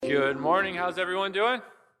Good morning. How's everyone doing?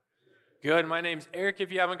 Good. My name's Eric.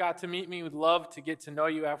 If you haven't got to meet me, we'd love to get to know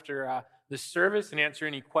you after this service and answer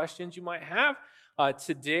any questions you might have.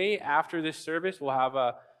 Today, after this service, we'll have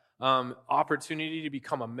a opportunity to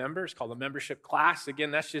become a member. It's called a membership class.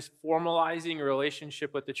 Again, that's just formalizing a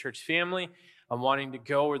relationship with the church family. I'm wanting to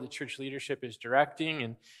go where the church leadership is directing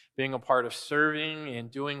and being a part of serving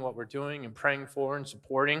and doing what we're doing and praying for and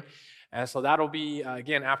supporting. And so that'll be,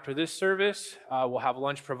 again, after this service. We'll have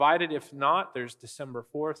lunch provided. If not, there's December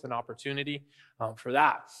 4th, an opportunity for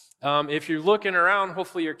that. If you're looking around,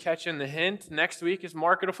 hopefully you're catching the hint. Next week is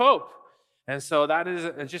Market of Hope. And so that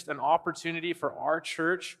is just an opportunity for our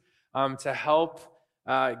church to help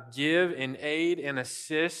give and aid and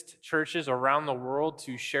assist churches around the world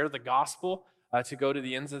to share the gospel, to go to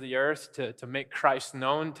the ends of the earth, to make Christ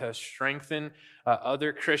known, to strengthen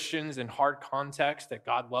other Christians in hard contexts that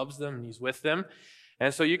God loves them and He's with them.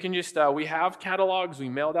 And so you can just, we have catalogs, we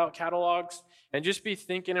mailed out catalogs, and just be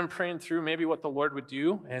thinking and praying through maybe what the Lord would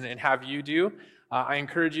do and have you do. I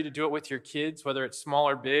encourage you to do it with your kids, whether it's small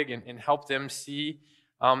or big, and help them see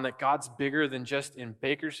that God's bigger than just in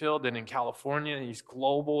Bakersfield and in California. He's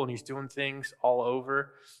global and He's doing things all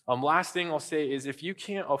over. Last thing I'll say is if you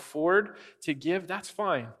can't afford to give, that's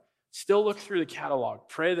fine. Still look through the catalog.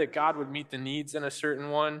 Pray that God would meet the needs in a certain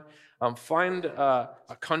one. Find a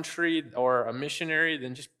country or a missionary,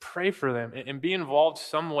 then just pray for them and be involved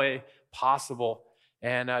some way possible.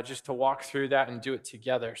 And just to walk through that and do it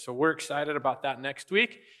together. So we're excited about that next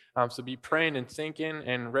week. So be praying and thinking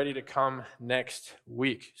and ready to come next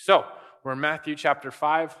week. So we're in Matthew chapter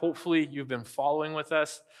 5. Hopefully you've been following with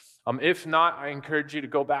us. If not, I encourage you to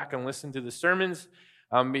go back and listen to the sermons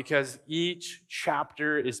because each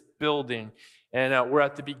chapter is building. And we're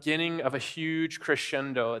at the beginning of a huge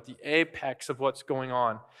crescendo, at the apex of what's going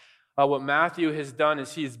on. What Matthew has done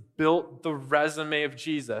is he's built the resume of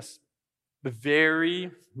Jesus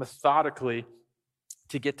very methodically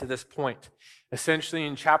to get to this point. Essentially,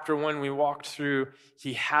 in chapter 1, we walked through,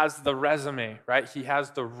 he has the resume, right? He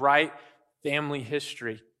has the right family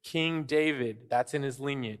history. King David, that's in his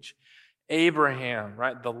lineage. Abraham,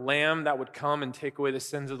 right? The lamb that would come and take away the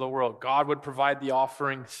sins of the world. God would provide the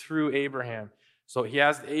offering through Abraham. So he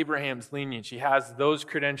has Abraham's lineage. He has those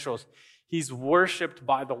credentials. He's worshiped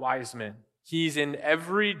by the wise men. He's in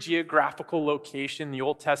every geographical location the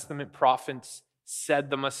Old Testament prophets said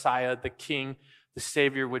the Messiah, the King, the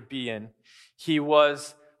Savior would be in. He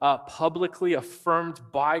was publicly affirmed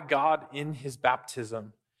by God in his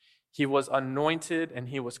baptism. He was anointed and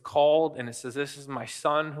he was called, and it says, "This is my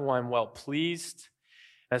son who I'm well pleased."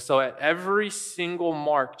 And so at every single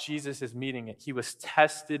mark, Jesus is meeting it. He was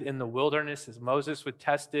tested in the wilderness as Moses was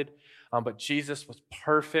tested, but Jesus was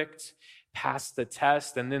perfect, passed the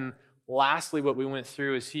test. And then lastly, what we went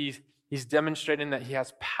through is he's demonstrating that he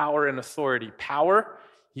has power and authority. Power,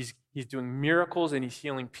 he's doing miracles and he's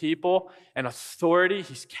healing people. And authority,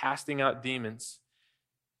 he's casting out demons.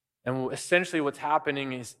 And essentially what's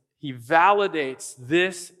happening is he validates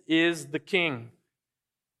this is the king.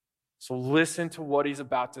 So listen to what he's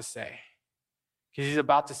about to say, because he's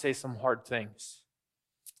about to say some hard things.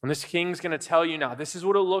 And this king's going to tell you now, this is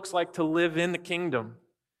what it looks like to live in the kingdom,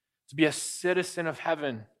 to be a citizen of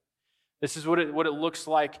heaven. This is what it looks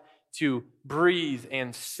like to breathe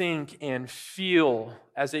and think and feel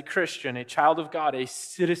as a Christian, a child of God, a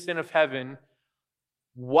citizen of heaven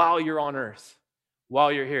while you're on earth,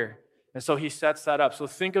 while you're here. And so he sets that up. So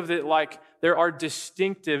think of it like there are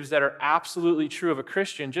distinctives that are absolutely true of a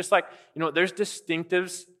Christian, just like, there's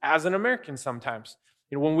distinctives as an American sometimes.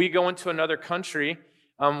 When we go into another country,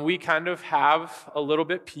 we kind of have a little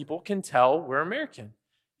bit, people can tell we're American.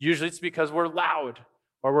 Usually it's because we're loud,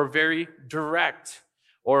 or we're very direct,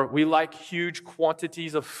 or we like huge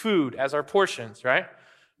quantities of food as our portions, right?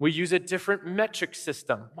 We use a different metric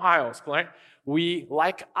system, miles, right? We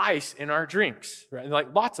like ice in our drinks, right?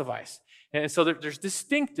 Like lots of ice. And so there's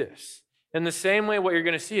distinctives. In the same way, what you're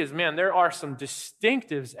going to see is, there are some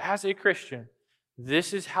distinctives as a Christian.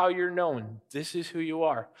 This is how you're known. This is who you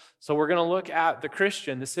are. So we're going to look at the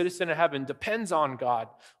Christian, the citizen of heaven, depends on God,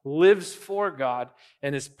 lives for God,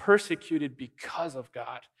 and is persecuted because of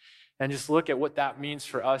God. And just look at what that means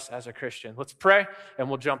for us as a Christian. Let's pray, and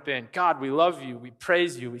we'll jump in. God, we love you. We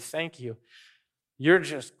praise you. We thank you. You're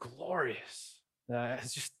just glorious.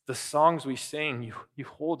 It's just the songs we sing. You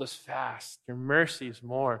hold us fast. Your mercy is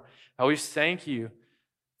more. I always thank you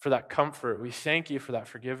for that comfort. We thank you for that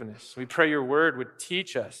forgiveness. We pray your word would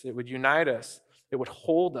teach us. It would unite us. It would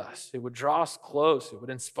hold us. It would draw us close. It would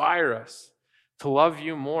inspire us to love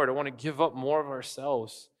you more, to want to give up more of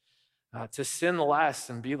ourselves, to sin less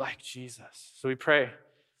and be like Jesus. So we pray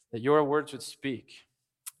that your words would speak.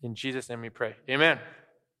 In Jesus' name we pray. Amen.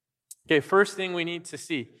 Okay, first thing we need to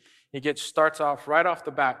see. Starts off right off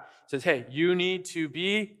the bat. It says, hey, you need to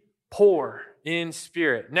be poor in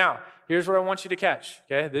spirit. Now, here's what I want you to catch.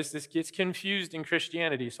 Okay, this gets confused in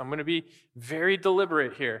Christianity, so I'm going to be very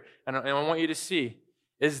deliberate here. And I want you to see,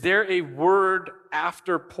 is there a word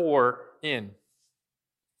after poor in?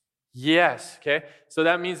 Yes, okay? So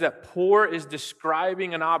that means that poor is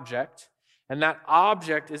describing an object, and that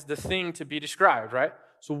object is the thing to be described, right?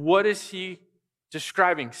 So what is he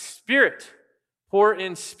describing? Spirit. Poor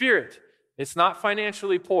in spirit. It's not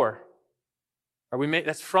financially poor.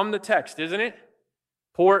 That's from the text, isn't it?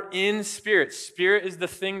 Poor in spirit. Spirit is the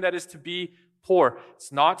thing that is to be poor.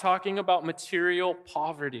 It's not talking about material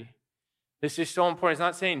poverty. This is so important. It's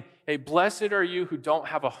not saying, hey, blessed are you who don't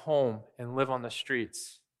have a home and live on the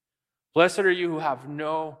streets. Blessed are you who have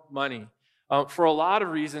no money. For a lot of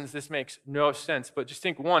reasons, this makes no sense. But just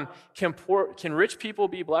think, one, can rich people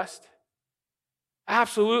be blessed?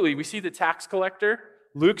 Absolutely. We see the tax collector.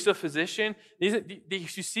 Luke's a physician. You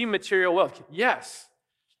see material wealth. Yes.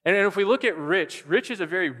 And if we look at rich is a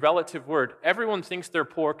very relative word. Everyone thinks they're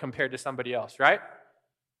poor compared to somebody else, right?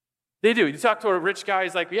 They do. You talk to a rich guy,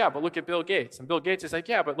 he's like, yeah, but look at Bill Gates. And Bill Gates is like,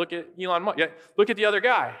 yeah, but look at Elon Musk. Yeah, look at the other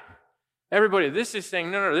guy. Everybody, this is saying,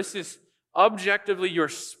 no, this is objectively, you're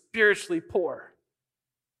spiritually poor.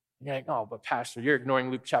 And you're like, oh, but Pastor, you're ignoring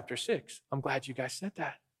Luke chapter 6. I'm glad you guys said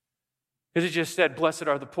that. Because it just said, blessed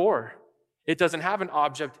are the poor. It doesn't have an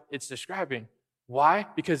object it's describing. Why?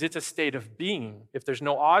 Because it's a state of being. If there's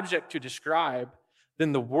no object to describe,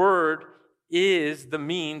 then the word is the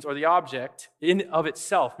means or the object in of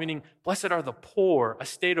itself, meaning blessed are the poor, a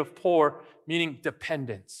state of poor, meaning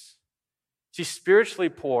dependence. See, spiritually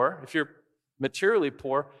poor, if you're materially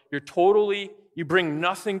poor, you bring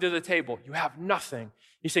nothing to the table. You have nothing.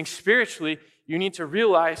 He's saying spiritually, you need to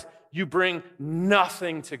realize you bring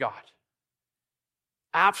nothing to God.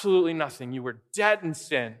 Absolutely nothing. You were dead in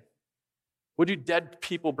sin. What do dead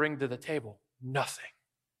people bring to the table? Nothing.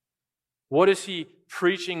 What is he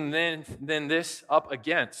preaching then this up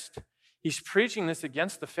against? He's preaching this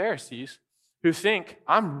against the Pharisees who think,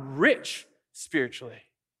 I'm rich spiritually.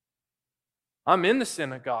 I'm in the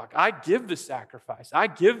synagogue. I give the sacrifice. I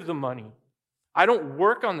give the money. I don't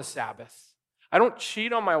work on the Sabbath. I don't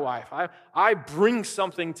cheat on my wife. I bring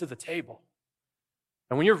something to the table.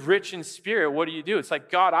 And when you're rich in spirit, what do? It's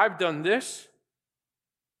like, God, I've done this.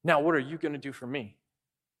 Now, what are you going to do for me?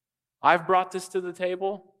 I've brought this to the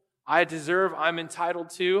table. I deserve, I'm entitled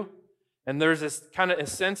to. And there's this kind of a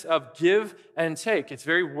sense of give and take. It's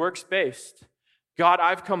very works-based. God,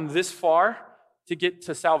 I've come this far to get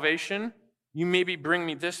to salvation. You maybe bring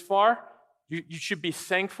me this far. You should be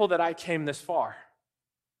thankful that I came this far.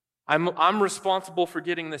 I'm responsible for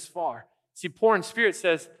getting this far. See, poor in spirit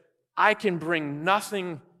says, I can bring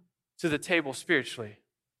nothing to the table spiritually.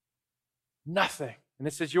 Nothing. And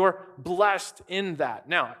it says you're blessed in that.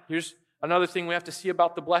 Now, here's another thing we have to see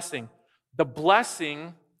about the blessing. The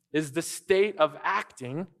blessing is the state of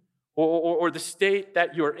acting, or the state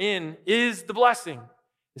that you're in is the blessing.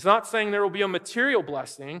 It's not saying there will be a material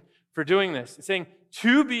blessing for doing this. It's saying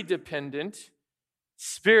to be dependent,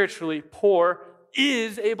 spiritually poor,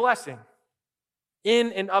 is a blessing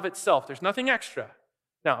in and of itself. There's nothing extra.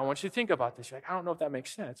 Now, I want you to think about this. You're like, I don't know if that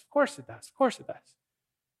makes sense. Of course it does. Of course it does.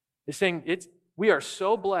 It's saying we are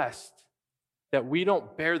so blessed that we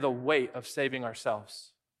don't bear the weight of saving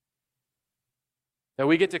ourselves. That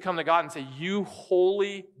we get to come to God and say, you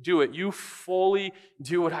wholly do it. You fully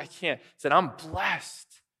do what I can't. Said, I'm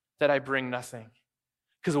blessed that I bring nothing.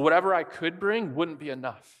 Because whatever I could bring wouldn't be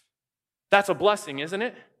enough. That's a blessing, isn't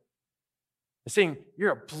it? It's saying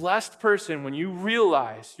you're a blessed person when you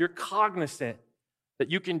realize, you're cognizant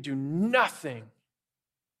that you can do nothing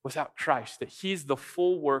without Christ, that he's the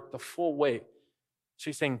full work, the full weight. So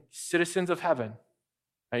he's saying, citizens of heaven.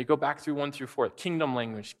 Now you go back through 1 through 4, kingdom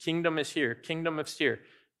language. Kingdom is here. Kingdom is here.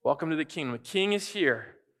 Welcome to the kingdom. The king is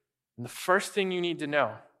here. And the first thing you need to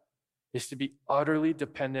know is to be utterly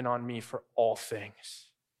dependent on me for all things.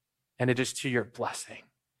 And it is to your blessing,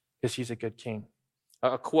 because he's a good king.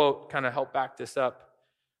 A quote kind of helped back this up.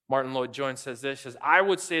 Martin Lloyd-Jones says this, says, I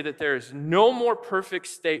would say that there is no more perfect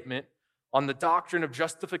statement on the doctrine of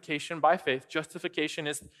justification by faith. Justification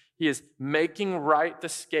is he is making right the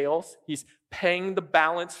scales. He's paying the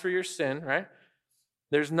balance for your sin, right?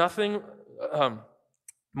 There's nothing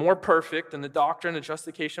more perfect than the doctrine of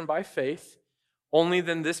justification by faith, only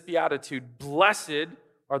than this beatitude. Blessed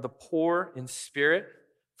are the poor in spirit,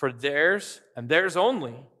 for theirs, and theirs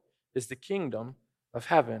only, is the kingdom of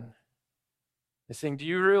heaven. He's saying, do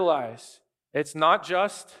you realize it's not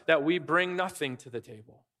just that we bring nothing to the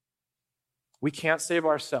table? We can't save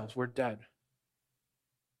ourselves. We're dead.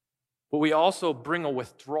 But we also bring a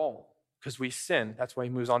withdrawal because we sin. That's why he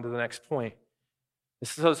moves on to the next point.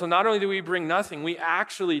 So not only do we bring nothing, we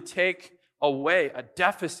actually take away a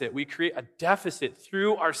deficit. We create a deficit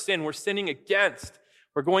through our sin. We're sinning against.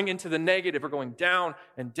 We're going into the negative. We're going down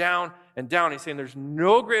and down and down. He's saying there's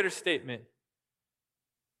no greater statement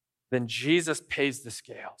than Jesus pays the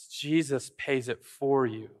scales. Jesus pays it for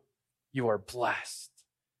you. You are blessed.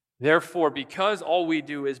 Therefore, because all we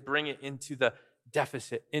do is bring it into the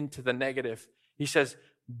deficit, into the negative, he says,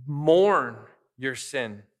 mourn your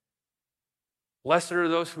sin. Blessed are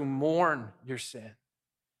those who mourn your sin.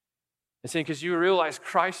 It's saying because you realize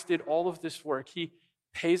Christ did all of this work. He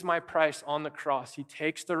pays my price on the cross. He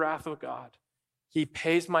takes the wrath of God. He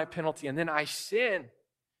pays my penalty, and then I sin.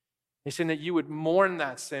 He's saying that you would mourn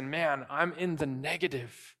that sin. Man, I'm in the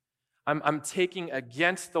negative. I'm taking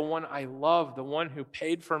against the one I love, the one who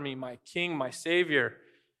paid for me, my King, my Savior.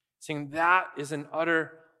 Saying that is an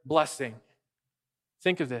utter blessing.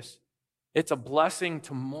 Think of this. It's a blessing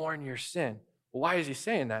to mourn your sin. Why is he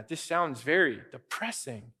saying that? This sounds very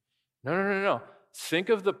depressing. No. Think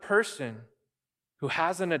of the person who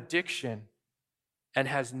has an addiction and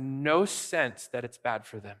has no sense that it's bad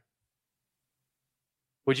for them.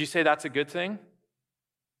 Would you say that's a good thing?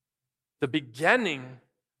 The beginning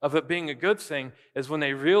of it being a good thing is when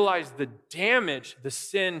they realize the damage the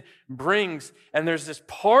sin brings, and there's this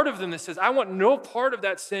part of them that says, I want no part of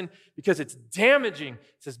that sin because it's damaging. It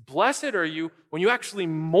says, blessed are you when you actually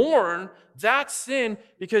mourn that sin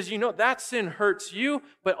because you know that sin hurts you,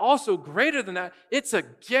 but also greater than that, it's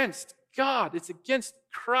against God. It's against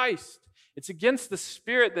Christ. It's against the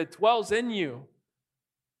Spirit that dwells in you.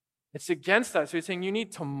 It's against that. So he's saying you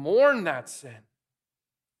need to mourn that sin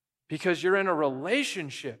because you're in a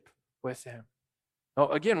relationship with him. Now,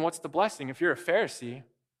 again, what's the blessing? If you're a Pharisee,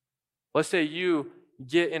 let's say you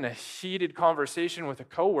get in a heated conversation with a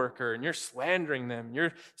coworker and you're slandering them,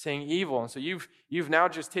 you're saying evil, and so you've now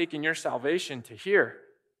just taken your salvation to here,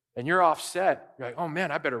 and you're offset. You're like, oh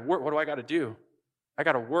man, I better work. What do I got to do? I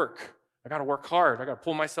got to work. I got to work hard. I got to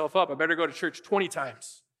pull myself up. I better go to church 20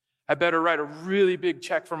 times. I better write a really big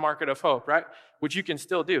check for Market of Hope, right? Which you can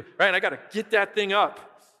still do, right? And I got to get that thing up.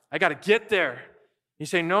 I got to get there. You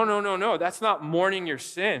say, no. That's not mourning your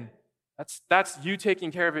sin. That's you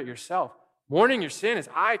taking care of it yourself. Mourning your sin is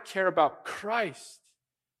I care about Christ.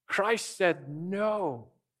 Christ said, no,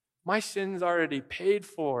 my sin's already paid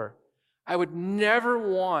for. I would never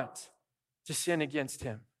want to sin against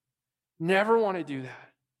him. Never want to do that.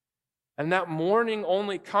 And that mourning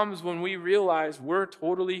only comes when we realize we're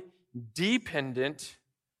totally dependent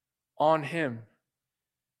on him.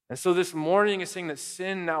 And so this mourning is saying that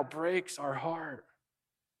sin now breaks our heart.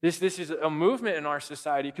 This is a movement in our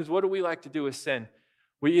society because what do we like to do with sin?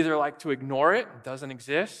 We either like to ignore it doesn't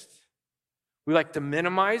exist. We like to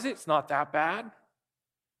minimize it, it's not that bad.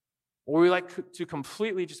 Or we like to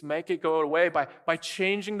completely just make it go away by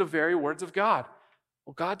changing the very words of God.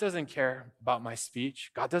 Well, God doesn't care about my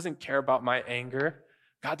speech. God doesn't care about my anger.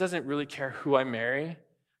 God doesn't really care who I marry.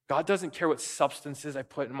 God doesn't care what substances I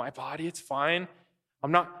put in my body. It's fine.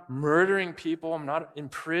 I'm not murdering people. I'm not in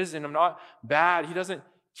prison. I'm not bad. He doesn't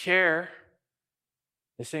care.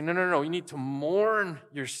 They say, no. You need to mourn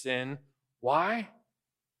your sin. Why?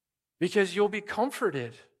 Because you'll be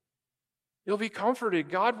comforted. You'll be comforted.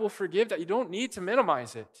 God will forgive that. You don't need to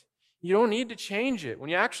minimize it. You don't need to change it. When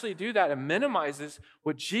you actually do that, it minimizes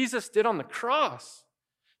what Jesus did on the cross.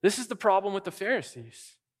 This is the problem with the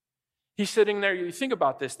Pharisees. He's sitting there, you think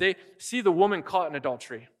about this. They see the woman caught in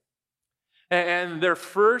adultery. And their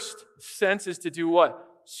first sense is to do what?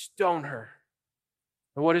 Stone her.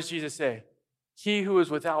 And what does Jesus say? He who is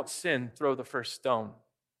without sin, throw the first stone.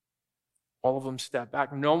 All of them step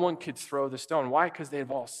back. No one could throw the stone. Why? Because they've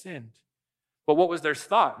all sinned. But what was their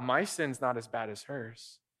thought? My sin's not as bad as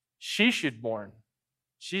hers. She should mourn.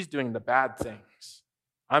 She's doing the bad things.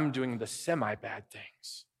 I'm doing the semi-bad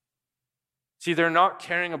things. See, they're not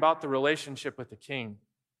caring about the relationship with the king.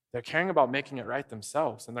 They're caring about making it right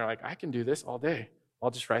themselves. And they're like, I can do this all day.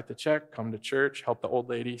 I'll just write the check, come to church, help the old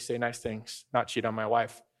lady, say nice things, not cheat on my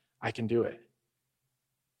wife. I can do it.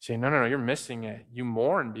 Say, no, you're missing it. You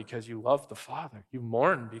mourn because you love the Father. You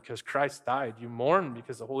mourn because Christ died. You mourn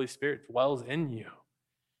because the Holy Spirit dwells in you.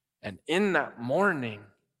 And in that mourning,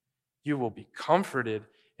 you will be comforted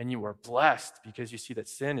and you are blessed because you see that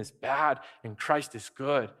sin is bad and Christ is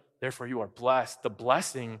good. Therefore, you are blessed. The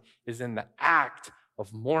blessing is in the act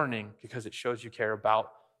of mourning because it shows you care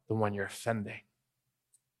about the one you're offending.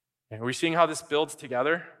 And we're seeing how this builds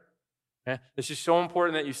together. This is so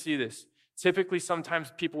important that you see this. Typically,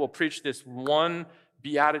 sometimes people will preach this one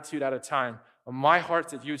beatitude at a time. my heart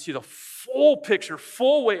that you would see the full picture,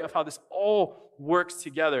 full weight of how this all works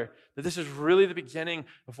together. That this is really the beginning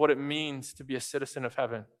of what it means to be a citizen of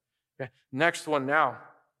heaven. Okay? Next one now.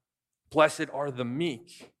 Blessed are the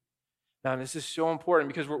meek. Now, this is so important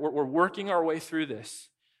because we're working our way through this.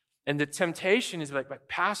 And the temptation is like,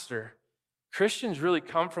 Pastor, Christians really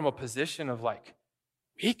come from a position of like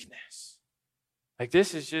weakness. Like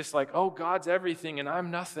this is just like, oh, God's everything and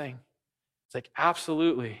I'm nothing. It's like,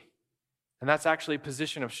 absolutely. And that's actually a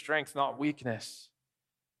position of strength, not weakness.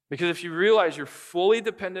 Because if you realize you're fully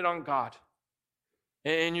dependent on God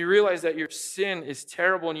and you realize that your sin is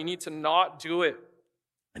terrible and you need to not do it,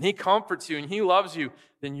 and He comforts you and He loves you,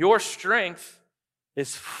 then your strength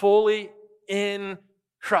is fully in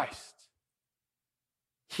Christ.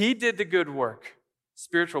 He did the good work,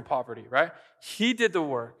 spiritual poverty, right? He did the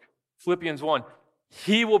work. Philippians 1,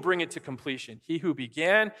 He will bring it to completion. He who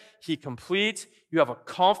began, He completes. You have a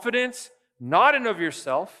confidence, not in of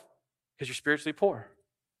yourself, because you're spiritually poor,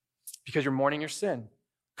 because you're mourning your sin.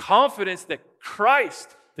 Confidence that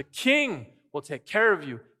Christ, the King, will take care of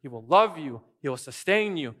you. He will love you. He will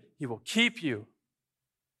sustain you. He will keep you.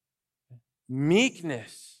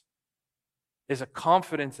 Meekness is a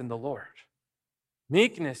confidence in the Lord.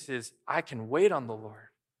 Meekness is, I can wait on the Lord.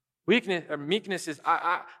 Meekness is,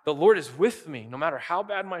 the Lord is with me no matter how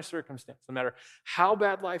bad my circumstance, no matter how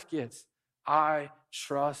bad life gets. I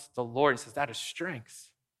trust the Lord. He says that is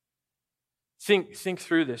strength. Think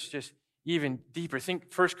through this just even deeper.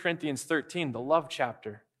 Think 1 Corinthians 13, the love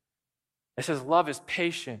chapter. It says love is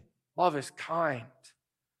patient. Love is kind.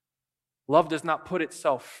 Love does not put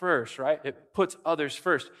itself first, right? It puts others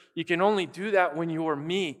first. You can only do that when you are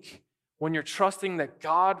meek, when you're trusting that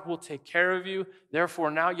God will take care of you. Therefore,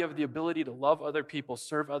 now you have the ability to love other people,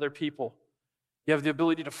 serve other people. You have the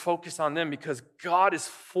ability to focus on them because God is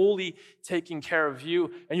fully taking care of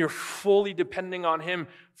you and you're fully depending on Him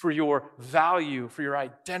for your value, for your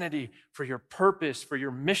identity, for your purpose, for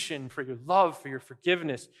your mission, for your love, for your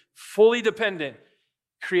forgiveness. Fully dependent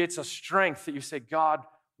creates a strength that you say, God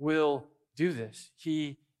will do this.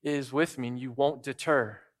 He is with me and you won't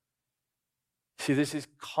deter. See, this is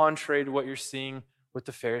contrary to what you're seeing with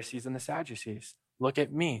the Pharisees and the Sadducees. Look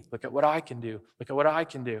at me. Look at what I can do. Look at what I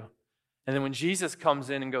can do. And then when Jesus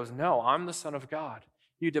comes in and goes, no, I'm the Son of God.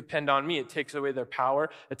 You depend on me. It takes away their power.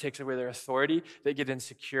 It takes away their authority. They get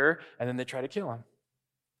insecure and then they try to kill Him.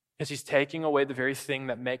 Because He's taking away the very thing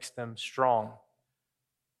that makes them strong.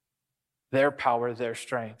 Their power, their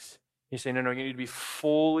strength. He's saying, no, you need to be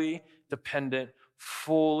fully dependent,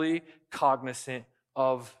 fully cognizant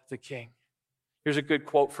of the King. Here's a good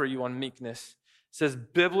quote for you on meekness. It says,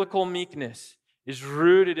 biblical meekness is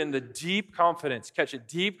rooted in the deep confidence, catch it,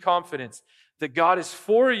 deep confidence that God is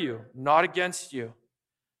for you, not against you.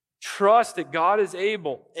 Trust that God is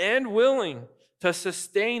able and willing to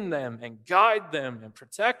sustain them and guide them and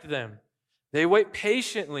protect them. They wait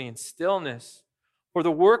patiently in stillness for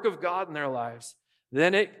the work of God in their lives.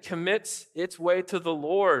 Then it commits its way to the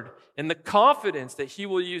Lord in the confidence that He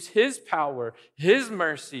will use His power, His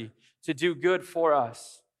mercy to do good for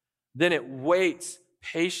us. Then it waits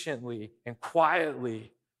patiently and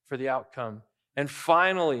quietly for the outcome. And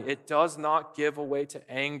finally, it does not give way to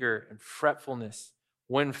anger and fretfulness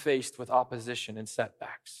when faced with opposition and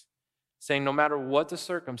setbacks. Saying no matter what the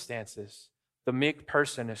circumstances, the meek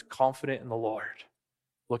person is confident in the Lord.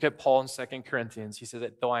 Look at Paul in 2 Corinthians. He says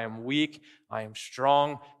that though I am weak, I am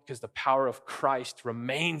strong because the power of Christ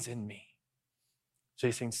remains in me. So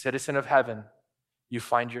he's saying, citizen of heaven, you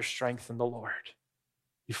find your strength in the Lord.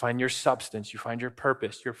 You find your substance. You find your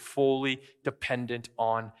purpose. You're fully dependent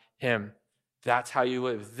on Him. That's how you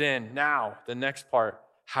live. Then, now, the next part.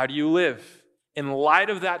 How do you live? In light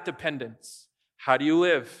of that dependence, how do you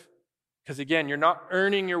live? Because again, you're not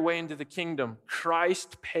earning your way into the kingdom.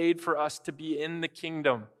 Christ paid for us to be in the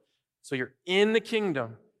kingdom. So you're in the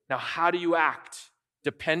kingdom. Now, how do you act?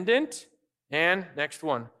 Dependent. And next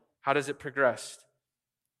one, how does it progress?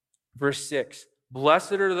 Verse 6,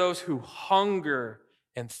 blessed are those who hunger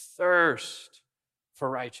and thirst for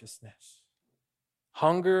righteousness.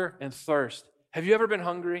 Hunger and thirst. Have you ever been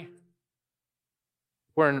hungry?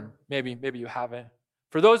 Or maybe you haven't.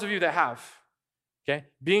 For those of you that have, okay,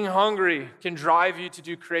 being hungry can drive you to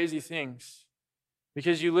do crazy things.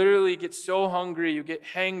 Because you literally get so hungry, you get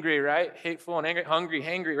hangry, right? Hateful and angry, hungry,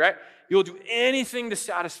 hangry, right? You'll do anything to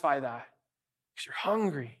satisfy that. Because you're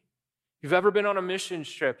hungry. If you've ever been on a mission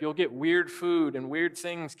trip, you'll get weird food and weird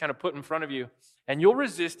things kind of put in front of you. And you'll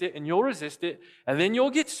resist it, and you'll resist it. And then you'll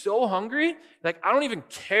get so hungry, like, I don't even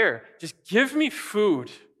care. Just give me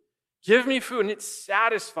food. Give me food. And it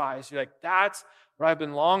satisfies. You're like, that's what I've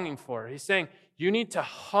been longing for. He's saying, you need to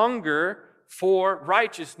hunger for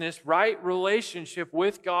righteousness, right relationship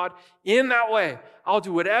with God in that way. I'll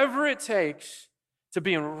do whatever it takes to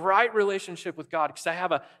be in right relationship with God because I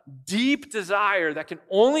have a deep desire that can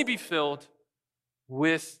only be filled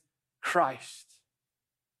with Christ.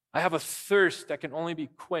 I have a thirst that can only be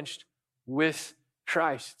quenched with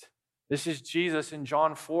Christ. This is Jesus in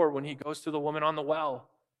John 4 when he goes to the woman on the well.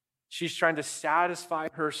 She's trying to satisfy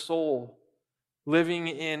her soul, living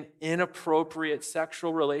in inappropriate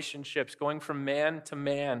sexual relationships, going from man to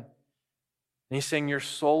man. And he's saying, your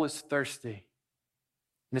soul is thirsty.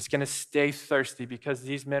 And it's going to stay thirsty because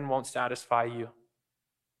these men won't satisfy you.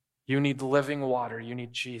 You need living water. You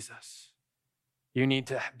need Jesus. You need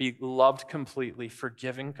to be loved completely,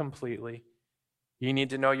 forgiven completely. You need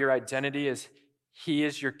to know your identity is he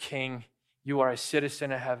is your king. You are a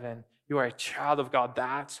citizen of heaven. You are a child of God.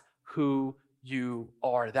 That's who you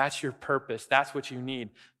are. That's your purpose. That's what you need.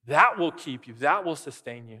 That will keep you. That will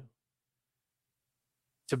sustain you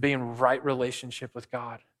to be in right relationship with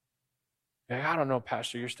God. Like, I don't know,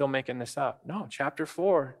 Pastor, you're still making this up. No, chapter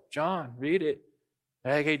 4, John, read it.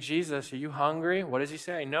 Like, hey, Jesus, are you hungry? What does he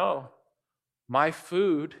say? No, my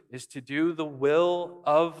food is to do the will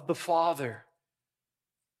of the Father.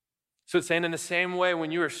 So it's saying in the same way,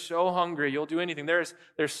 when you are so hungry, you'll do anything. There's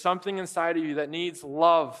something inside of you that needs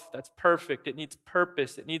love that's perfect. It needs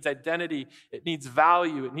purpose. It needs identity. It needs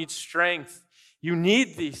value. It needs strength. You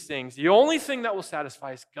need these things. The only thing that will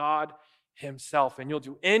satisfy is God himself, and you'll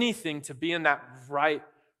do anything to be in that right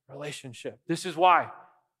relationship. This is why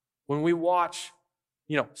when we watch,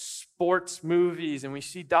 sports movies and we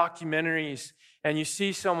see documentaries and you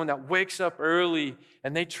see someone that wakes up early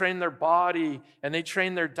and they train their body and they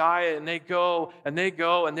train their diet and they go and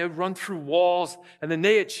they run through walls and then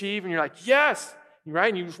they achieve and you're like, yes, right?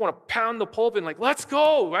 And you just want to pound the pulpit and like, let's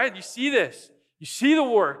go, right? You see this. You see the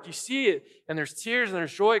work, you see it, and there's tears and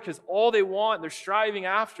there's joy because all they want, they're striving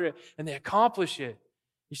after it, and they accomplish it.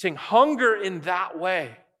 You're saying hunger in that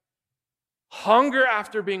way. Hunger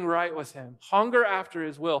after being right with him. Hunger after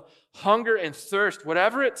his will. Hunger and thirst.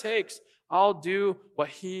 Whatever it takes, I'll do what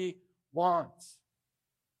he wants.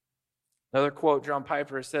 Another quote, John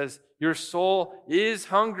Piper says, your soul is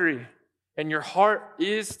hungry and your heart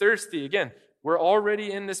is thirsty. Again, we're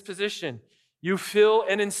already in this position. You feel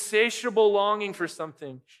an insatiable longing for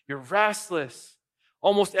something. You're restless.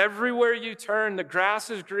 Almost everywhere you turn, the grass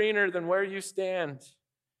is greener than where you stand.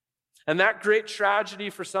 And that great tragedy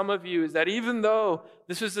for some of you is that even though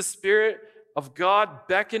this is the Spirit of God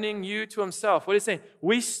beckoning you to himself, what he's saying,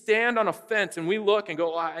 we stand on a fence and we look and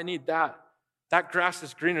go, I need that. That grass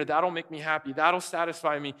is greener. That'll make me happy. That'll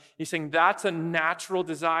satisfy me. He's saying that's a natural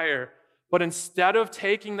desire. But instead of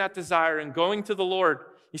taking that desire and going to the Lord,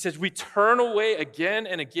 he says, we turn away again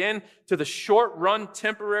and again to the short-run,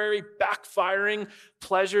 temporary, backfiring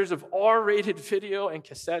pleasures of R-rated video and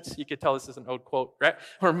cassettes. You could tell this is an old quote, right?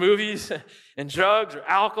 Or movies and drugs or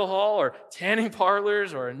alcohol or tanning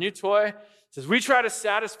parlors or a new toy. It says, we try to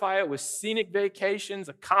satisfy it with scenic vacations,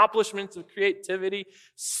 accomplishments of creativity,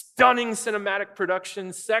 stunning cinematic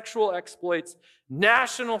productions, sexual exploits,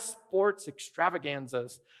 national sports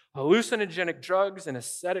extravaganzas, hallucinogenic drugs, and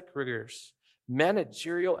ascetic rigors.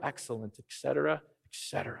 Managerial excellence, etc.,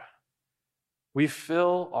 etc. We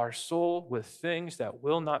fill our soul with things that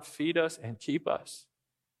will not feed us and keep us.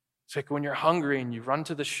 It's like when you're hungry and you run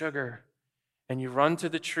to the sugar and you run to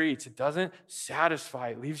the treats. It doesn't satisfy.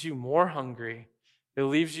 It leaves you more hungry. It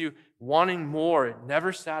leaves you wanting more. It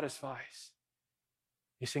never satisfies.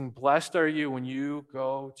 He's saying, blessed are you when you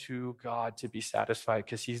go to God to be satisfied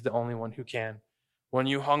because he's the only one who can. When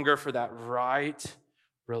you hunger for that right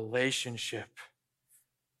relationship,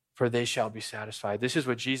 for they shall be satisfied. This is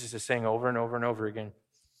what Jesus is saying over and over and over again.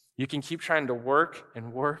 You can keep trying to work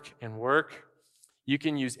and work and work. You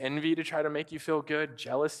can use envy to try to make you feel good,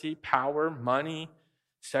 jealousy, power, money,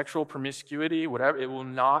 sexual promiscuity, whatever. It will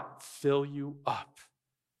not fill you up.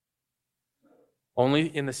 Only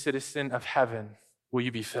in the citizen of heaven will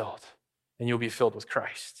you be filled, and you'll be filled with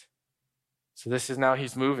Christ. So this is now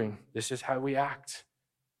he's moving. This is how we act.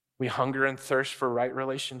 We hunger and thirst for right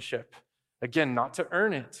relationship. Again, not to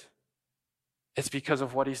earn it. It's because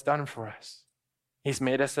of what he's done for us. He's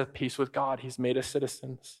made us at peace with God. He's made us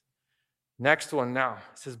citizens. Next one now.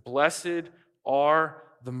 It says, blessed are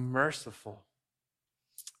the merciful,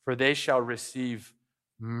 for they shall receive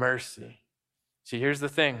mercy. See, here's the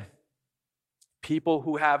thing. People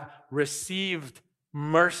who have received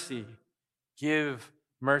mercy give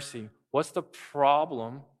mercy. What's the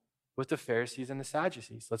problem with the Pharisees and the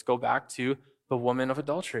Sadducees? Let's go back to the woman of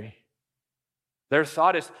adultery. Their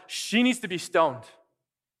thought is, she needs to be stoned.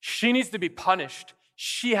 She needs to be punished.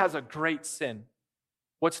 She has a great sin.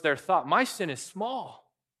 what's their thought? My sin is small.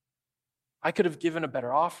 I could have given a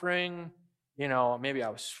better offering. Maybe I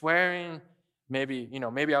was swearing. Maybe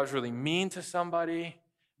I was really mean to somebody.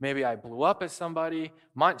 Maybe I blew up at somebody.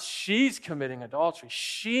 She's committing adultery.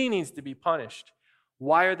 She needs to be punished.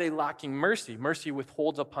 Why are they lacking mercy? Mercy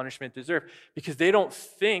withholds a punishment deserved because they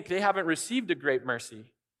haven't received a great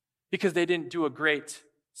mercy because they didn't do a great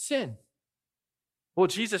sin. Well,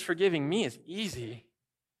 Jesus forgiving me is easy.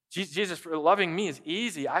 Jesus for loving me is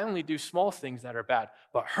easy. I only do small things that are bad.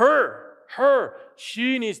 But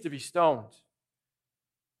she needs to be stoned.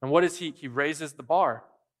 And what is he? He raises the bar.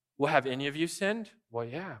 Well, have any of you sinned? Well,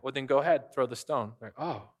 yeah. Well, then go ahead, throw the stone. Like,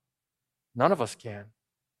 oh, none of us can.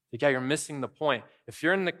 Yeah, you're missing the point. If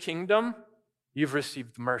you're in the kingdom, you've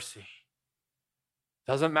received mercy.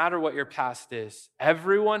 Doesn't matter what your past is.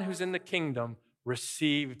 Everyone who's in the kingdom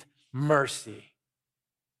received mercy.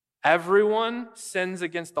 Everyone sins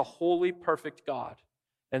against the holy, perfect God.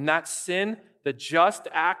 And that sin, the just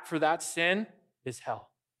act for that sin is hell.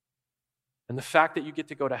 And the fact that you get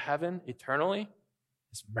to go to heaven eternally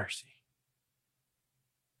is mercy.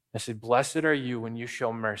 I said, blessed are you when you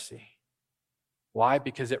show mercy. Why?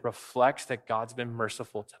 Because it reflects that God's been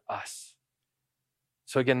merciful to us.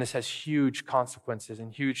 So again, this has huge consequences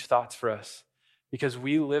and huge thoughts for us because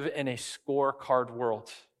we live in a scorecard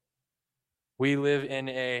world. We live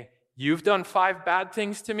in you've done 5 bad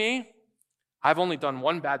things to me. I've only done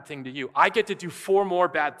 1 bad thing to you. I get to do 4 more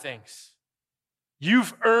bad things.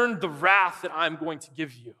 You've earned the wrath that I'm going to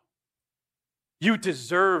give you. You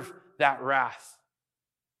deserve that wrath.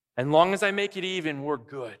 And long as I make it even, we're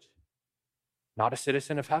good. Not a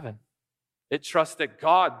citizen of heaven. It trusts that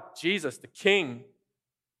God, Jesus, the King,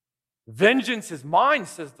 vengeance is mine,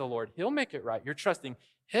 says the Lord. He'll make it right. You're trusting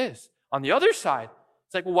his. On the other side,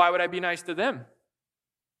 it's like, well, why would I be nice to them?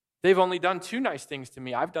 They've only done 2 nice things to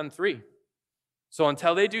me. I've done 3. So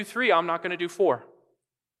until they do 3, I'm not going to do 4.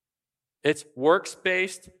 It's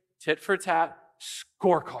works-based, tit for tat,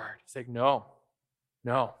 scorecard. It's like, no.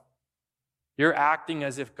 You're acting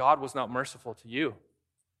as if God was not merciful to you.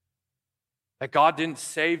 That God didn't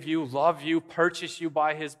save you, love you, purchase you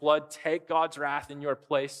by his blood, take God's wrath in your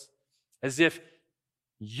place, as if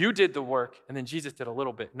you did the work and then Jesus did a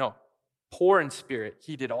little bit. No, poor in spirit,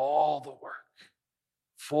 he did all the work,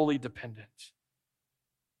 fully dependent.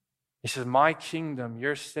 He says, my kingdom,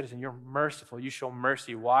 you're a citizen, you're merciful, you show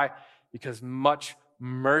mercy. Why? Because much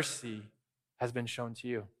mercy has been shown to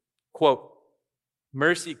you. Quote,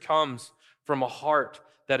 mercy comes from a heart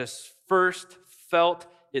that has first felt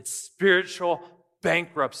its spiritual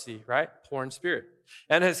bankruptcy, right? Poor in spirit.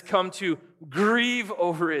 And has come to grieve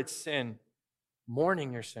over its sin.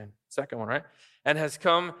 Mourning your sin. Second one, right? And has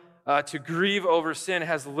come to grieve over sin,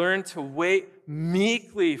 has learned to wait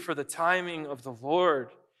meekly for the timing of the Lord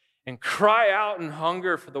and cry out in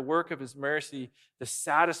hunger for the work of his mercy to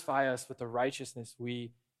satisfy us with the righteousness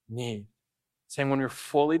we need. Saying when you're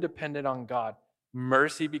fully dependent on God,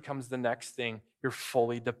 mercy becomes the next thing you're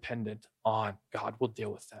fully dependent on. God will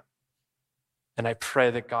deal with them. And I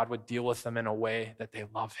pray that God would deal with them in a way that they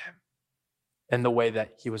love him, in the way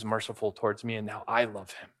that he was merciful towards me, and now I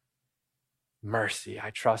love him. Mercy,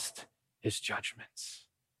 I trust his judgments.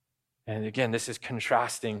 And again, this is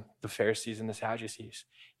contrasting the Pharisees and the Sadducees.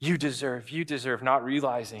 You deserve, not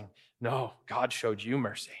realizing, no, God showed you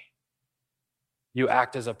mercy. You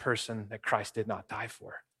act as a person that Christ did not die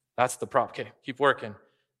for. That's the problem. Okay, keep working.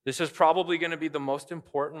 This is probably going to be the most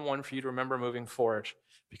important one for you to remember moving forward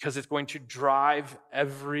because it's going to drive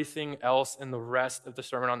everything else in the rest of the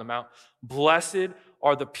Sermon on the Mount. Blessed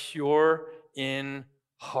are the pure in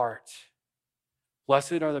heart.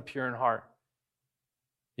 Blessed are the pure in heart.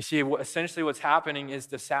 You see, essentially what's happening is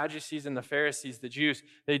the Sadducees and the Pharisees, the Jews,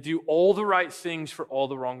 they do all the right things for all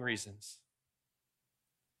the wrong reasons.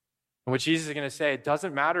 And what Jesus is going to say, it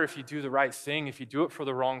doesn't matter if you do the right thing, if you do it for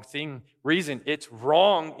the wrong reason, it's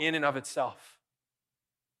wrong in and of itself.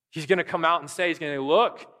 He's going to come out and say, he's going to say,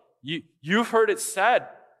 look, you've heard it said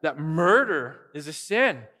that murder is a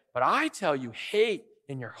sin, but I tell you, hate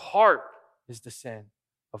in your heart is the sin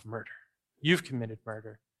of murder. You've committed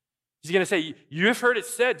murder. He's going to say, you've heard it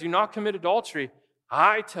said, do not commit adultery.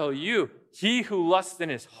 I tell you, he who lusts in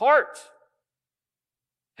his heart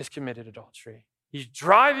has committed adultery. He's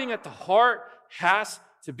driving at the heart, has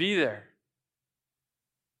to be there.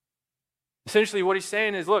 Essentially what he's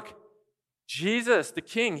saying is, look, Jesus, the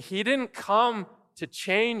King, he didn't come to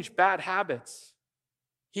change bad habits.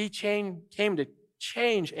 He came to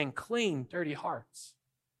change and clean dirty hearts.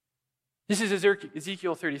 This is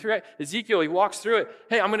Ezekiel 33, right? Ezekiel, he walks through it.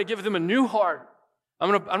 Hey, I'm going to give them a new heart. I'm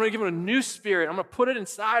going to give them a new spirit. I'm going to put it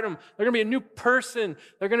inside them. They're going to be a new person.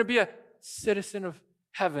 They're going to be a citizen of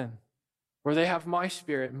heaven, where they have my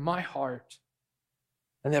spirit, my heart,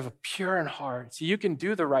 and they have a pure in heart. See, you can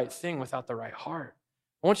do the right thing without the right heart.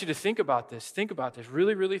 I want you to think about this. Think about this.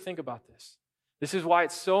 Really, really think about this. This is why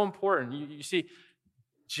it's so important. You see,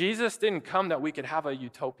 Jesus didn't come that we could have a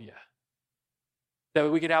utopia,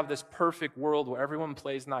 that we could have this perfect world where everyone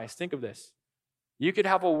plays nice. Think of this. You could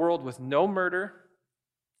have a world with no murder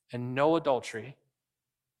and no adultery,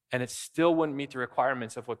 and it still wouldn't meet the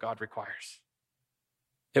requirements of what God requires.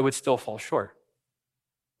 It would still fall short.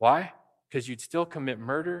 Why? Because you'd still commit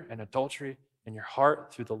murder and adultery in your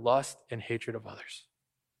heart through the lust and hatred of others.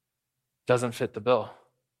 Doesn't fit the bill.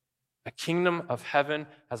 A kingdom of heaven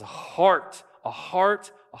has a heart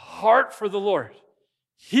for the Lord.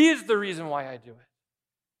 He is the reason why I do it.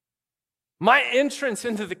 My entrance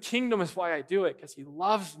into the kingdom is why I do it, because he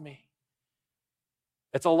loves me.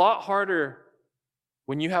 It's a lot harder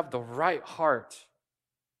when you have the right heart.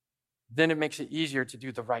 Then it makes it easier to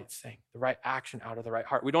do the right thing, the right action out of the right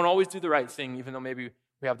heart. We don't always do the right thing, even though maybe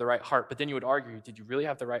we have the right heart. But then you would argue, did you really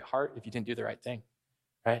have the right heart if you didn't do the right thing?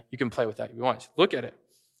 Right? You can play with that if you want. Look at it.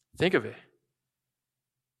 Think of it.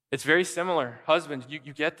 It's very similar. Husbands, you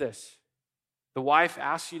get this. The wife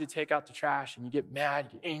asks you to take out the trash, and you get mad,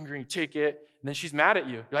 you get angry, you take it, and then she's mad at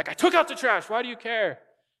you. You're like, I took out the trash. Why do you care?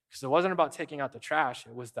 Because it wasn't about taking out the trash.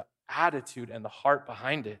 It was the attitude and the heart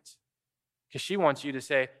behind it. Because she wants you to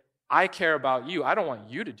say, I care about you. I don't want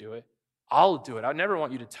you to do it. I'll do it. I never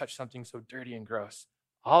want you to touch something so dirty and gross.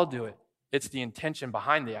 I'll do it. It's the intention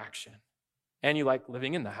behind the action. And you like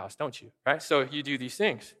living in the house, don't you? Right? So you do these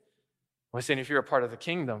things. I'm saying if you're a part of the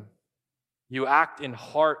kingdom, you act in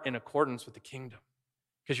heart in accordance with the kingdom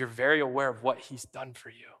because you're very aware of what he's done for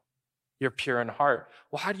you. You're pure in heart.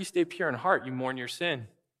 Well, how do you stay pure in heart? You mourn your sin.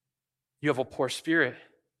 You have a poor spirit.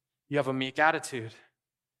 You have a meek attitude.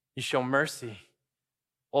 You show mercy.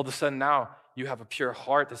 All of a sudden now you have a pure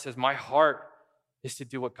heart that says, my heart is to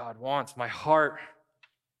do what God wants. My heart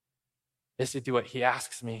is to do what he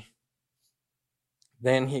asks me.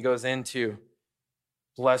 Then he goes into,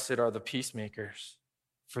 blessed are the peacemakers,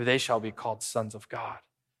 for they shall be called sons of God.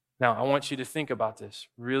 Now, I want you to think about this.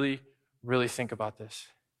 Really, really think about this.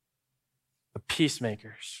 The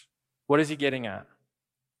peacemakers. What is he getting at?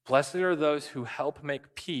 Blessed are those who help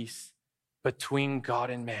make peace between God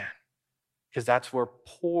and man. Because that's where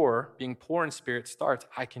being poor in spirit starts.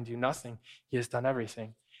 I can do nothing. He has done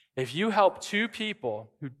everything. If you help two people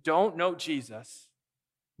who don't know Jesus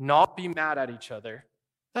not be mad at each other,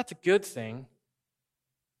 that's a good thing.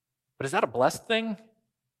 But is that a blessed thing?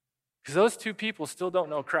 Because those two people still don't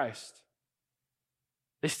know Christ.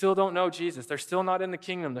 They still don't know Jesus. They're still not in the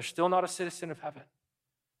kingdom. They're still not a citizen of heaven.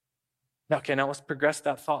 Now let's progress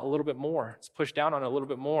that thought a little bit more. Let's push down on it a little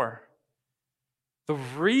bit more. The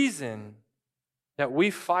reason that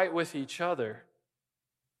we fight with each other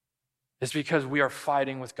is because we are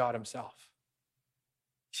fighting with God himself.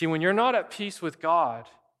 See, when you're not at peace with God,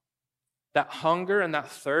 that hunger and that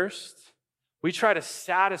thirst, we try to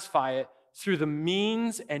satisfy it through the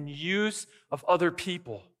means and use of other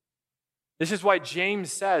people. This is why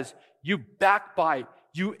James says, you backbite,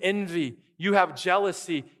 you envy, you have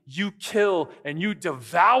jealousy, you kill, and you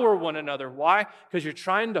devour one another. Why? Because you're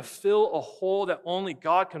trying to fill a hole that only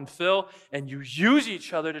God can fill, and you use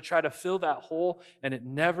each other to try to fill that hole, and it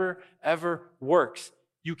never, ever works.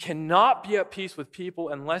 You cannot be at peace with people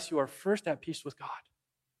unless you are first at peace with God.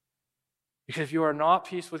 Because if you are not at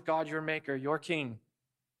peace with God, your maker, your king,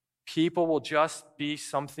 people will just be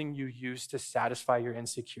something you use to satisfy your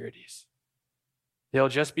insecurities. They'll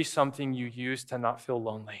just be something you use to not feel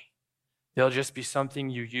lonely. They'll just be something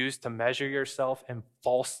you use to measure yourself and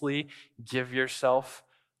falsely give yourself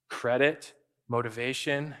credit,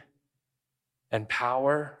 motivation, and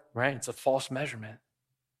power, right? It's a false measurement.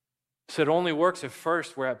 So it only works if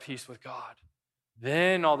first we're at peace with God.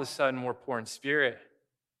 Then all of a sudden we're poor in spirit.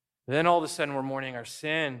 Then all of a sudden we're mourning our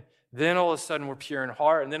sin. Then all of a sudden we're pure in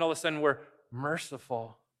heart. And then all of a sudden we're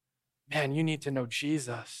merciful. Man, you need to know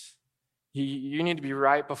Jesus. You need to be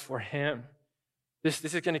right before him. This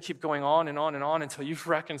is going to keep going on and on and on until you've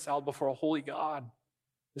reconciled before a holy God.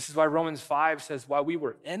 This is why Romans 5 says, while we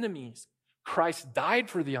were enemies, Christ died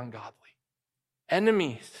for the ungodly.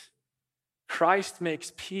 Enemies. Christ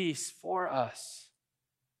makes peace for us.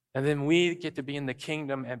 And then we get to be in the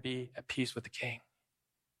kingdom and be at peace with the king.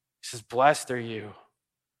 He says, blessed are you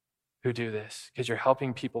who do this, because you're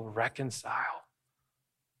helping people reconcile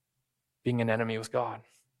being an enemy with God.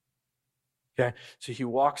 Okay, so he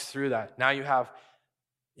walks through that. Now you have,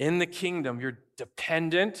 in the kingdom, you're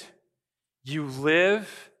dependent, you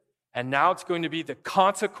live, and now it's going to be the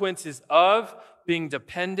consequences of being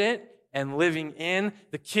dependent and living in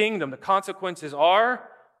the kingdom. The consequences are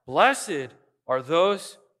Blessed are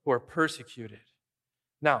those who are persecuted.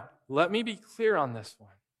 Now, let me be clear on this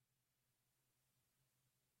one.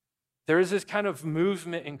 There is this kind of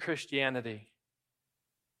movement in Christianity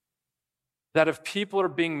that if people are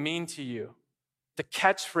being mean to you, the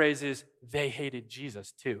catchphrase is, they hated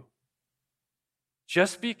Jesus too.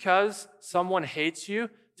 Just because someone hates you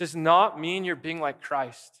does not mean you're being like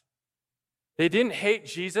Christ. They didn't hate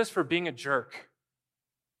Jesus for being a jerk.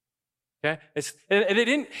 Okay? And they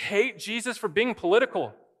didn't hate Jesus for being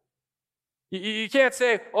political. You can't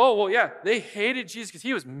say, oh, well, yeah, they hated Jesus because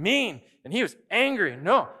he was mean and he was angry.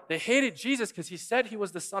 No, they hated Jesus because he said he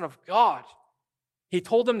was the Son of God. He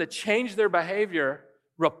told them to change their behavior,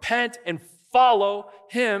 repent, and follow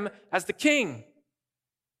him as the king.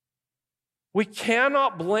 We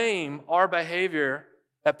cannot blame our behavior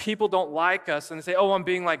that people don't like us and say, oh, I'm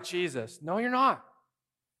being like Jesus. No, you're not.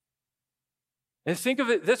 And think of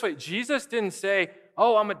it this way. Jesus didn't say,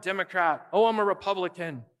 oh, I'm a Democrat. Oh, I'm a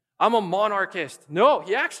Republican. I'm a monarchist. No,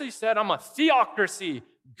 he actually said, I'm a theocracy.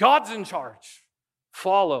 God's in charge.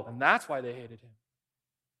 Follow. And that's why they hated him.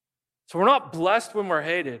 So we're not blessed when we're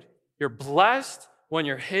hated. You're blessed when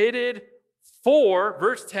you're hated for,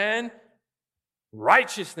 verse 10,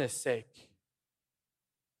 righteousness' sake.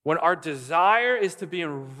 When our desire is to be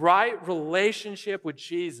in right relationship with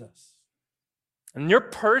Jesus, and you're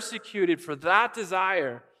persecuted for that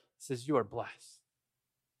desire, it says you are blessed.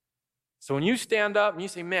 So when you stand up and you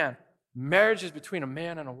say, man, marriage is between a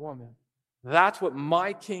man and a woman, that's what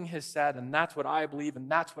my king has said, and that's what I believe,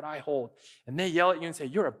 and that's what I hold. And they yell at you and say,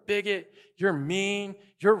 you're a bigot, you're mean,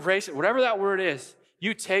 you're racist, whatever that word is,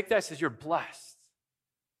 you take that and says you're blessed.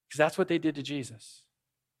 Because that's what they did to Jesus.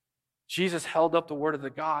 Jesus held up the word of the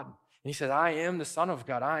God, and he said, I am the Son of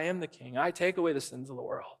God, I am the King, I take away the sins of the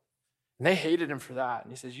world. And they hated him for that.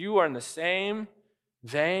 And he says, you are in the same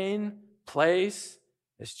vein, place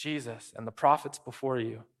as Jesus and the prophets before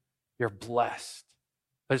you. You're blessed.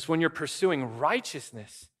 But it's when you're pursuing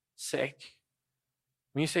righteousness' sake.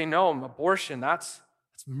 When you say, no, abortion, that's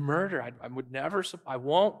murder. I would never, I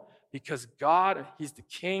won't, because God, he's the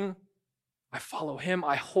king. I follow him.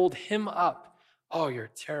 I hold him up. Oh, you're a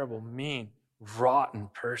terrible, mean, rotten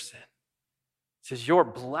person. It says you're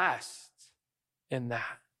blessed in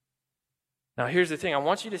that. Now, here's the thing. I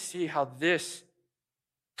want you to see how this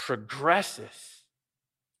progresses.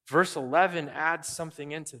 Verse 11 adds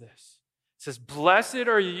something into this. It says, blessed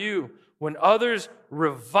are you when others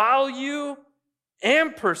revile you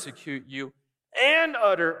and persecute you and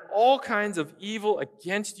utter all kinds of evil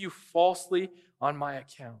against you falsely on my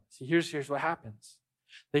account. See, here's what happens.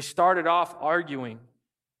 They started off arguing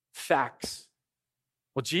facts.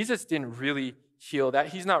 Well, Jesus didn't really heal that.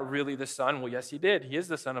 He's not really the Son. Well, yes, he did. He is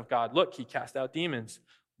the Son of God. Look, he cast out demons.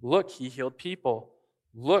 Look, he healed people.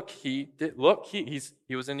 Look, he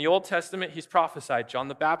was in the Old Testament. He's prophesied. John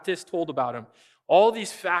the Baptist told about him. All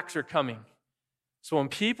these facts are coming. So when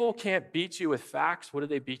people can't beat you with facts, what do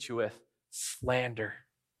they beat you with? Slander.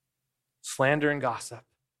 Slander and gossip.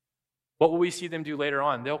 What will we see them do later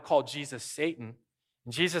on? They'll call Jesus Satan.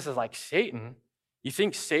 And Jesus is like, Satan? You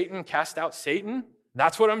think Satan cast out Satan?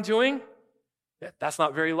 That's what I'm doing? That's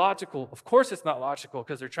not very logical. Of course it's not logical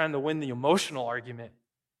because they're trying to win the emotional argument.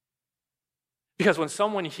 Because when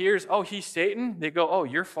someone hears, oh, he's Satan, they go, oh,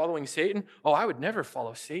 you're following Satan? Oh, I would never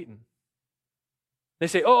follow Satan. They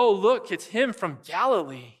say, oh, look, it's him from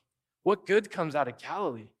Galilee. What good comes out of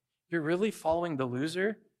Galilee? You're really following the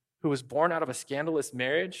loser who was born out of a scandalous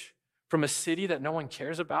marriage from a city that no one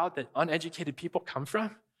cares about, that uneducated people come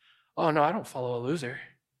from? Oh, no, I don't follow a loser.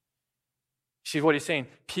 See what he's saying?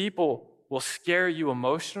 People will scare you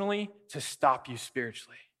emotionally to stop you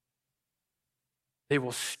spiritually. They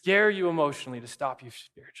will scare you emotionally to stop you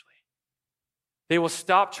spiritually. They will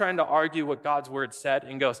stop trying to argue what God's word said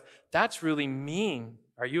and goes, that's really mean.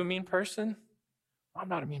 Are you a mean person? I'm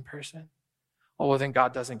not a mean person. Oh, well, then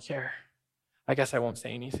God doesn't care. I guess I won't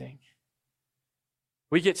say anything.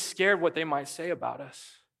 We get scared what they might say about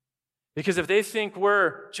us. Because if they think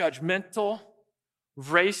we're judgmental,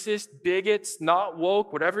 racist, bigots, not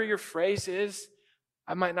woke, whatever your phrase is,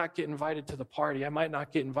 I might not get invited to the party. I might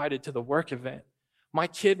not get invited to the work event. My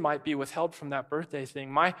kid might be withheld from that birthday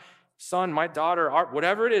thing. My son, my daughter,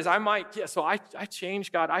 whatever it is, I might get. So I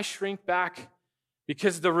change, God. I shrink back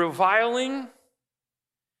because the reviling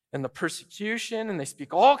and the persecution, and they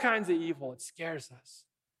speak all kinds of evil. It scares us.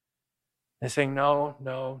 They're saying,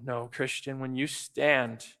 no, Christian, when you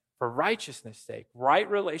stand for righteousness' sake, right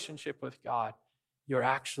relationship with God, you're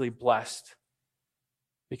actually blessed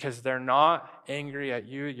because they're not angry at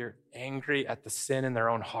you. You're angry at the sin in their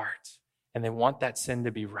own heart. And they want that sin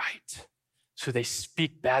to be right. So they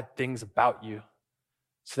speak bad things about you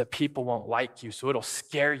so that people won't like you. So it'll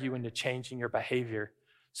scare you into changing your behavior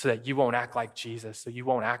so that you won't act like Jesus, so you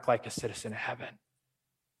won't act like a citizen of heaven.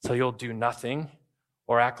 So you'll do nothing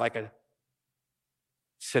or act like a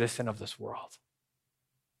citizen of this world.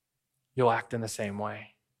 You'll act in the same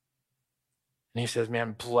way. And he says,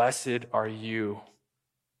 man, blessed are you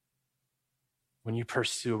when you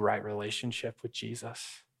pursue right relationship with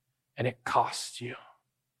Jesus, and it costs you.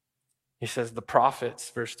 He says, the prophets,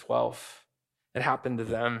 verse 12, it happened to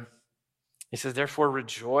them. He says, therefore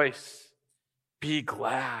rejoice, be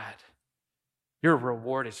glad. Your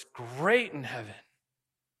reward is great in heaven.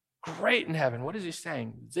 Great in heaven. What is he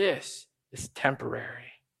saying? This is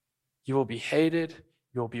temporary. You will be hated.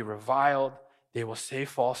 You will be reviled. They will say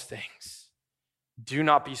false things. Do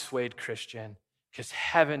not be swayed, Christian, because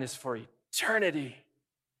heaven is for eternity.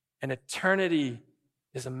 And eternity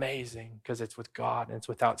is amazing because it's with God, and it's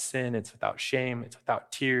without sin, it's without shame, it's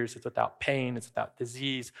without tears, it's without pain, it's without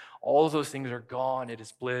disease. All of those things are gone. It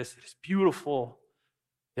is bliss. It is beautiful.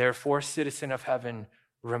 Therefore, citizen of heaven,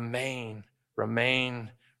 remain.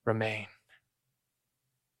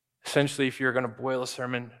 Essentially, if you're going to boil a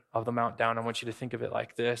Sermon of the Mount down, I want you to think of it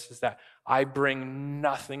like this, is that I bring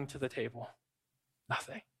nothing to the table.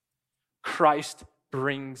 Nothing. Christ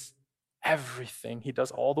brings everything. He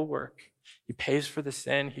does all the work. He pays for the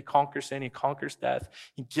sin. He conquers sin. He conquers death.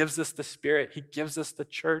 He gives us the Spirit. He gives us the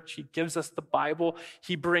church. He gives us the Bible.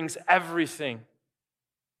 He brings everything.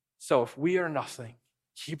 So if we are nothing,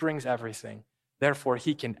 he brings everything. Therefore,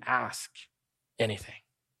 he can ask anything.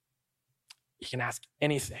 He can ask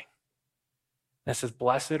anything. And it says,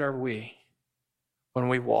 blessed are we when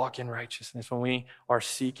we walk in righteousness, when we are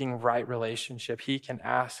seeking right relationship. He can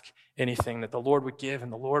ask anything that the Lord would give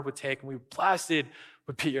and the Lord would take, and blessed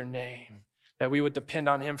would be your name, that we would depend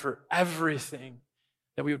on him for everything,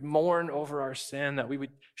 that we would mourn over our sin, that we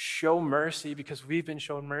would show mercy because we've been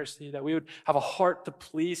shown mercy, that we would have a heart to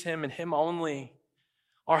please him and him only.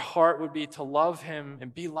 Our heart would be to love him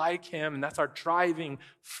and be like him, and that's our driving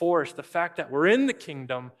force. The fact that we're in the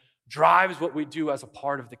kingdom drives what we do as a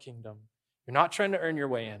part of the kingdom. You're not trying to earn your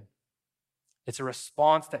way in. It's a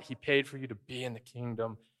response that he paid for you to be in the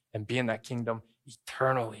kingdom and be in that kingdom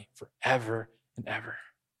eternally, forever and ever.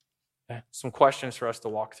 Okay? Some questions for us to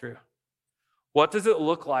walk through. What does it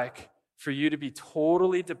look like for you to be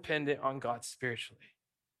totally dependent on God spiritually?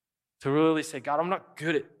 To really say, God, I'm not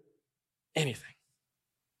good at anything.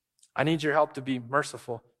 I need your help to be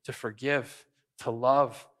merciful, to forgive, to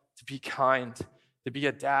love, to be kind, to be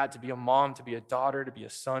a dad, to be a mom, to be a daughter, to be a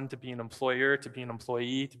son, to be an employer, to be an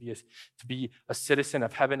employee, to be a citizen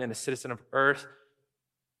of heaven and a citizen of earth.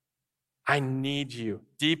 I need you,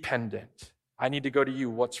 dependent. I need to go to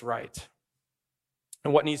you, what's right?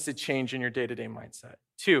 And what needs to change in your day-to-day mindset?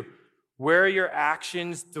 2, where are your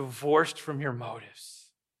actions divorced from your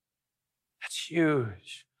motives? That's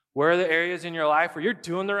huge. Where are the areas in your life where you're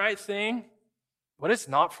doing the right thing, but it's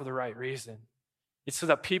not for the right reason? It's so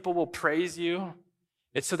that people will praise you.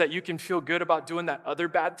 It's so that you can feel good about doing that other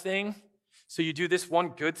bad thing. So you do this one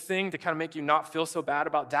good thing to kind of make you not feel so bad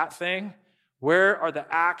about that thing. Where are the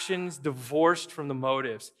actions divorced from the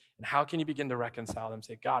motives? And how can you begin to reconcile them?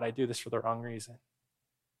 Say, God, I do this for the wrong reason.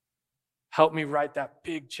 Help me write that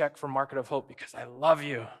big check for Market of Hope because I love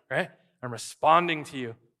you, right? I'm responding to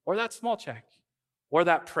you. Or that small check. Or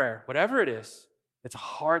that prayer. Whatever it is, it's a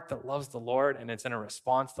heart that loves the Lord, and it's in a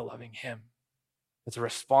response to loving him. It's a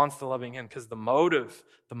response to loving him because the motive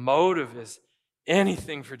is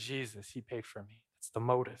anything for Jesus. He paid for me. That's the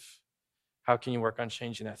motive. How can you work on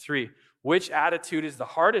changing that? 3, which attitude is the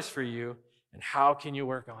hardest for you, and how can you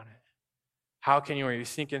work on it? How can you, are you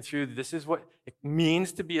thinking through, this is what it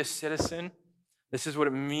means to be a citizen. This is what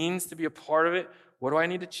it means to be a part of it. What do I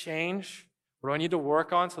need to change? What do I need to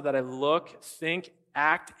work on so that I look, think,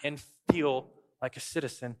 act, and feel like a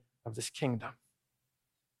citizen of this kingdom?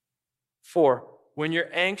 4, when you're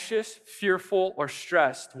anxious, fearful, or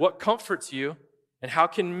stressed, what comforts you, and how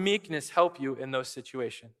can meekness help you in those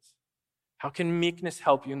situations? How can meekness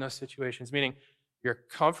help you in those situations? Meaning your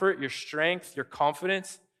comfort, your strength, your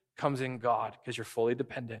confidence comes in God because you're fully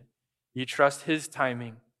dependent. You trust his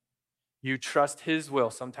timing. You trust his will.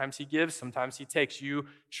 Sometimes he gives, sometimes he takes. You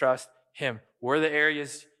trust him. Where are the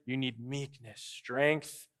areas you need meekness,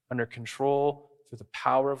 strength, under control through the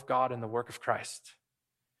power of God and the work of Christ?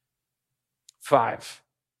 5,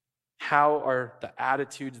 how are the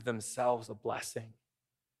attitudes themselves a blessing?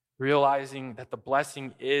 Realizing that the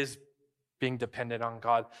blessing is being dependent on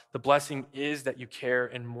God. The blessing is that you care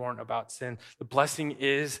and mourn about sin. The blessing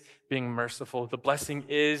is being merciful. The blessing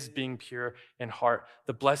is being pure in heart.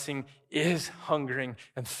 The blessing is hungering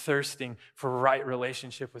and thirsting for right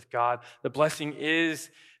relationship with God. The blessing is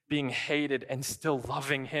being hated and still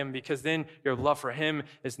loving him, because then your love for him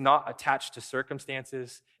is not attached to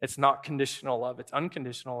circumstances. It's not conditional love. It's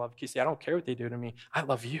unconditional love. You see, I don't care what they do to me. I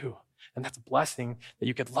love you. And that's a blessing that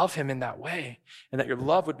you could love him in that way, and that your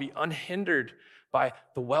love would be unhindered by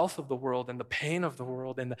the wealth of the world and the pain of the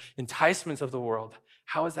world and the enticements of the world.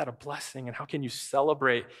 How is that a blessing? And how can you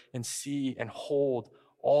celebrate and see and hold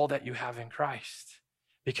all that you have in Christ?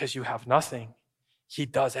 Because you have nothing. He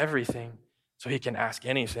does everything, so he can ask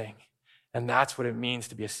anything. And that's what it means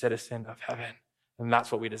to be a citizen of heaven. And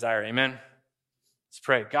that's what we desire. Amen. Let's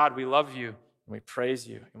pray. God, we love you and we praise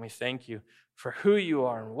you and we thank you for who you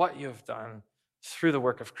are and what you have done through the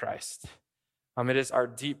work of Christ. It is our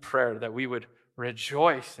deep prayer that we would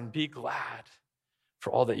rejoice and be glad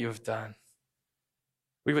for all that you have done.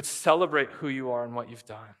 We would celebrate who you are and what you've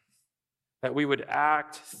done. That we would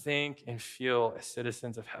act, think, and feel as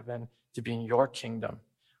citizens of heaven to be in your kingdom,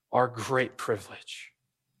 our great privilege.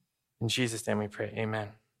 In Jesus' name we pray, amen.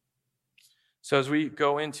 So as we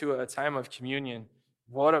go into a time of communion,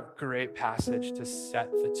 what a great passage to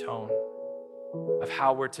set the tone of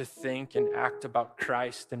how we're to think and act about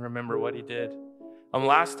Christ and remember what he did.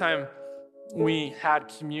 Last time we had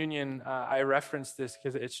communion, I referenced this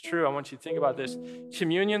because it's true. I want you to think about this.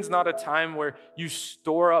 Communion's not a time where you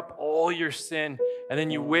store up all your sin and then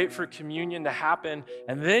you wait for communion to happen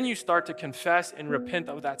and then you start to confess and repent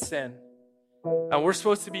of that sin. And we're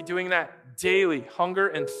supposed to be doing that daily, hunger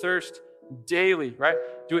and thirst daily, right?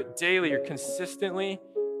 Do it daily. You're consistently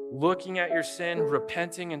looking at your sin,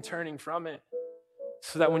 repenting and turning from it.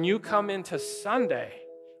 So that when you come into Sunday,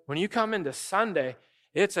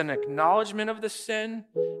 it's an acknowledgement of the sin.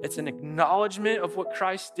 It's an acknowledgement of what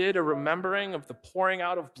Christ did, a remembering of the pouring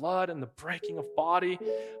out of blood and the breaking of body.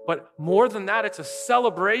 But more than that, it's a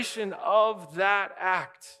celebration of that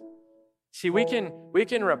act. See, we can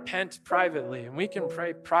repent privately, and we can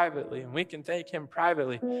pray privately, and we can thank him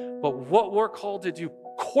privately. But what we're called to do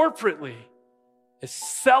corporately is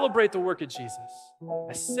celebrate the work of Jesus.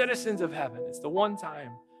 As citizens of heaven, it's the one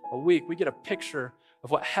time a week we get a picture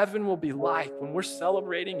of what heaven will be like when we're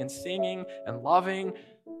celebrating and singing and loving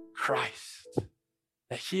Christ.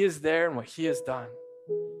 That he is there and what he has done.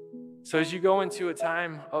 So as you go into a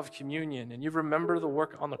time of communion and you remember the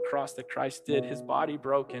work on the cross that Christ did, his body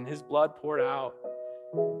broken, his blood poured out,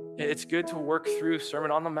 it's good to work through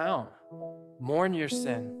Sermon on the Mount. Mourn your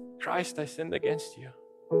sin. Christ, I sinned against you.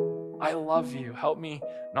 I love you. Help me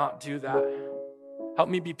not do that. Help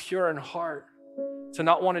me be pure in heart, to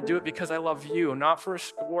not want to do it because I love you, not for a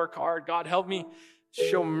scorecard. God, help me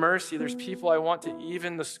show mercy. There's people I want to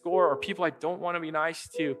even the score, or people I don't want to be nice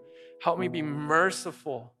to. Help me be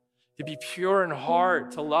merciful, to be pure in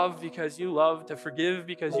heart, to love because you loved, to forgive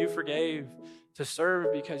because you forgave, to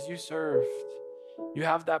serve because you served. You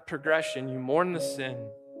have that progression. You mourn the sin.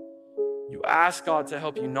 You ask God to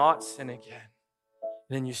help you not sin again.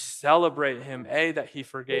 And then you celebrate him, A, that he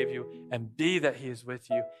forgave you, and B, that he is with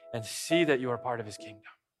you, and C, that you are part of his kingdom.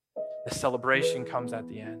 The celebration comes at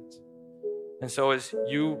the end. And so as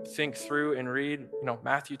you think through and read,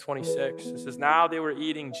 Matthew 26, it says, now they were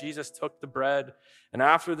eating, Jesus took the bread, and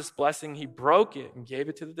after this blessing, he broke it and gave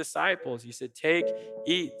it to the disciples. He said, take,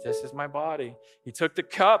 eat, this is my body. He took the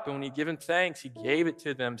cup, and when he'd given thanks, he gave it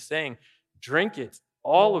to them, saying, drink it,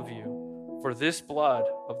 all of you, for this blood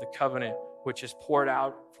of the covenant, which is poured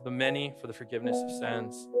out for the many for the forgiveness of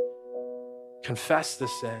sins. Confess the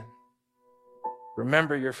sin.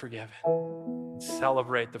 Remember you're forgiven. And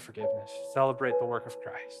celebrate the forgiveness. Celebrate the work of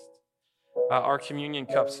Christ. Our communion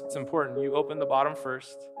cups, it's important. You open the bottom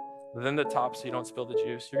first, then the top so you don't spill the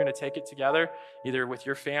juice. You're going to take it together, either with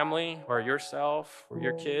your family or yourself or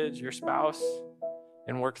your kids, your spouse,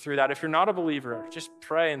 and work through that. If you're not a believer, just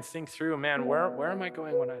pray and think through, man, where am I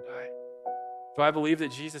going when I die? Do I believe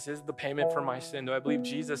that Jesus is the payment for my sin? Do I believe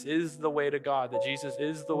Jesus is the way to God, that Jesus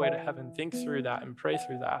is the way to heaven? Think through that and pray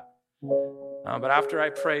through that. But after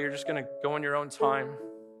I pray, you're just going to go in your own time,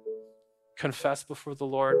 confess before the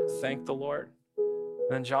Lord, thank the Lord. And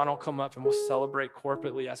then John will come up and we'll celebrate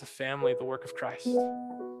corporately as a family the work of Christ.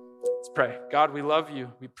 Let's pray. God, we love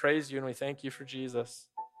you. We praise you and we thank you for Jesus.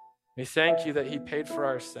 We thank you that he paid for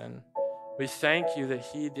our sin. We thank you that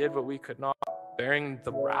he did what we could not, bearing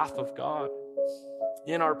the wrath of God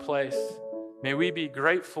in our place. May we be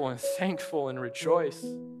grateful and thankful and rejoice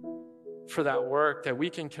for that work, that we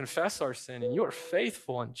can confess our sin and you are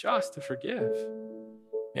faithful and just to forgive.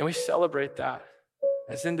 May we celebrate that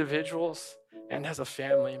as individuals and as a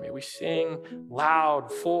family. May we sing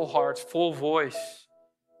loud, full hearts, full voice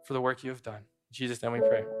for the work you have done. In Jesus' name we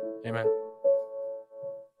pray. Amen.